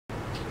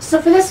So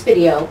for this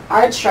video,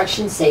 our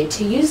instructions say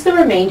to use the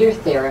remainder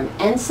theorem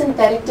and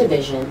synthetic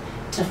division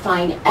to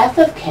find f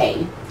of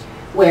k,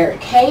 where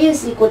k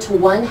is equal to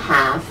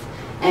 1/2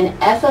 and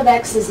f of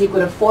x is equal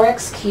to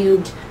 4x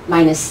cubed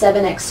minus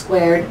 7x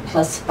squared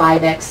plus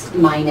 5x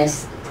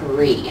minus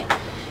 3.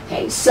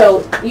 Okay,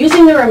 so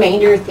using the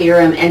remainder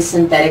theorem and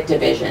synthetic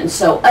division,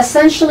 so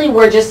essentially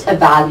we're just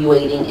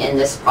evaluating in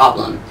this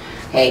problem.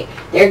 Okay,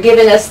 they're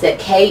giving us that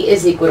k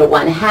is equal to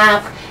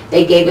 1/2.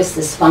 They gave us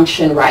this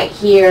function right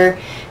here.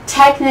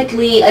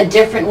 Technically, a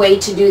different way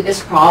to do this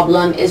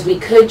problem is we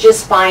could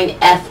just find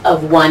f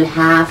of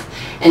 1/2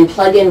 and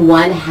plug in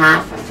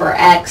 1/2 for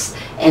x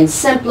and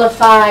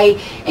simplify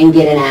and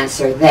get an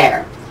answer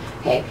there.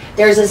 Okay,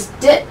 there's a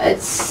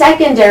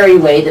secondary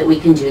way that we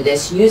can do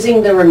this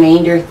using the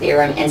remainder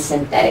theorem and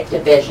synthetic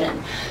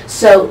division.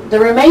 So the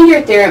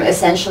remainder theorem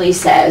essentially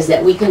says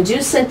that we can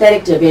do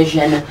synthetic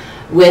division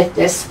with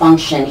this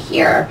function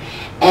here.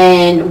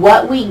 And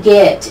what we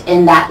get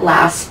in that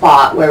last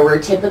spot where we're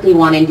typically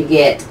wanting to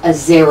get a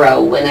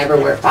 0 whenever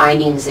we're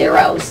finding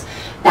zeros,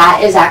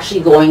 that is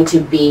actually going to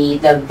be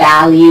the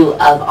value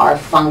of our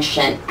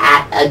function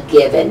at a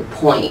given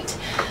point.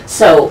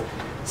 So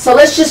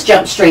let's just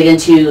jump straight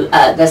into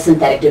the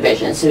synthetic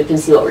division so we can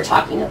see what we're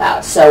talking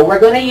about. So we're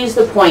going to use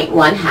the point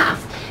 1/2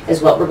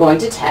 is what we're going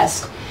to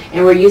test.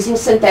 And we're using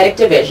synthetic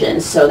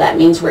division, so that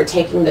means we're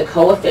taking the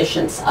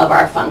coefficients of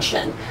our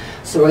function.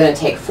 So we're going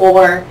to take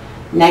 4,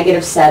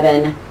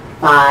 -7,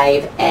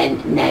 5,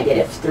 and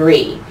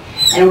 -3.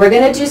 And we're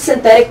going to do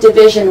synthetic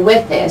division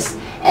with this.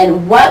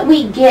 And what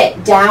we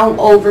get down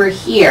over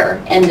here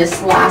in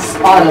this last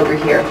spot over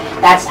here,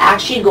 that's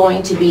actually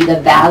going to be the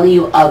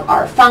value of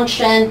our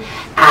function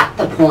at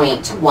the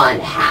point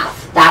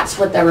 1/2. That's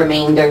what the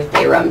remainder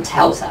theorem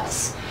tells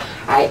us.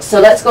 All right, so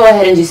let's go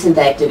ahead and do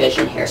synthetic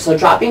division here. So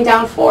dropping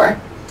down 4,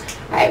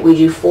 all right, we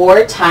do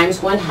 4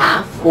 times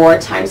 1/2. 4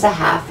 times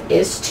 1/2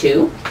 is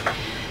 2.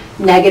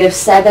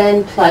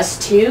 -7 plus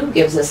 2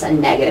 gives us a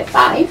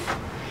 -5.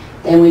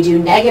 Then we do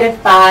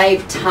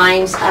 -5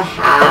 times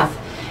 1/2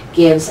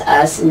 gives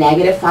us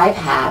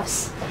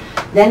 -5/2.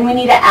 Then we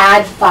need to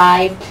add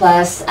 5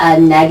 plus a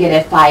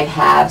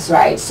 -5/2,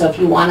 right? So if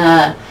you want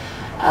to,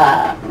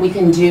 we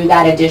can do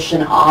that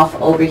addition off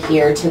over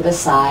here to the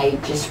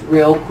side just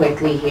real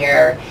quickly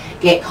here.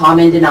 Get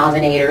common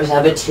denominators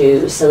of a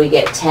 2, so we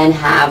get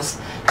 10/2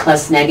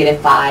 plus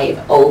 -5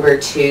 over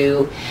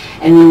 2.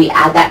 And when we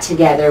add that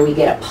together, we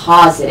get a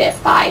positive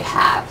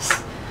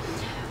 5/2.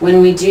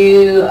 When we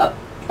do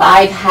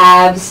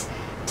 5/2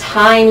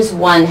 times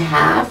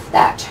 1/2,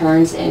 that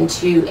turns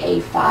into a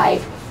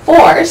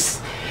 5/4.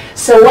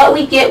 So what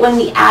we get when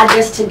we add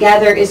this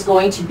together is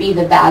going to be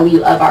the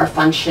value of our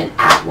function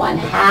at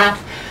 1/2.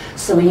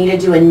 So we need to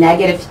do a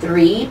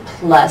 -3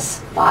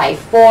 plus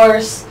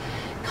 5/4.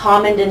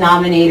 Common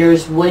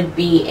denominators would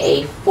be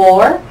a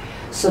 4.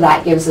 So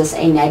that gives us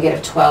a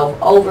 -12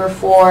 over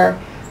 4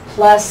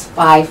 plus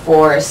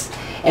 5/4.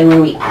 And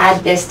when we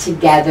add this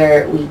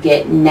together, we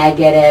get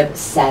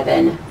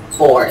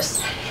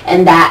 -7/4.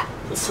 And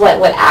that's what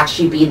would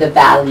actually be the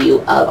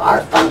value of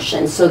our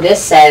function. So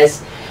this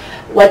says,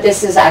 what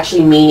this is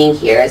actually meaning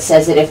here, it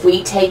says that if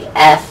we take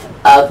f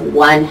of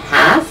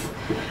 1/2,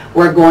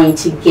 we're going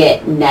to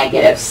get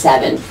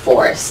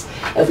 -7/4.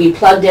 If we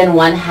plugged in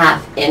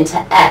 1/2 into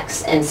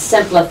x and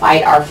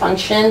simplified our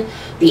function,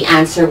 the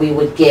answer we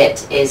would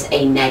get is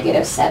a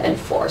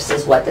 -7/4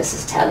 is what this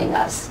is telling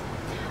us.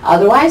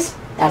 Otherwise,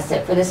 that's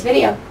it for this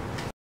video.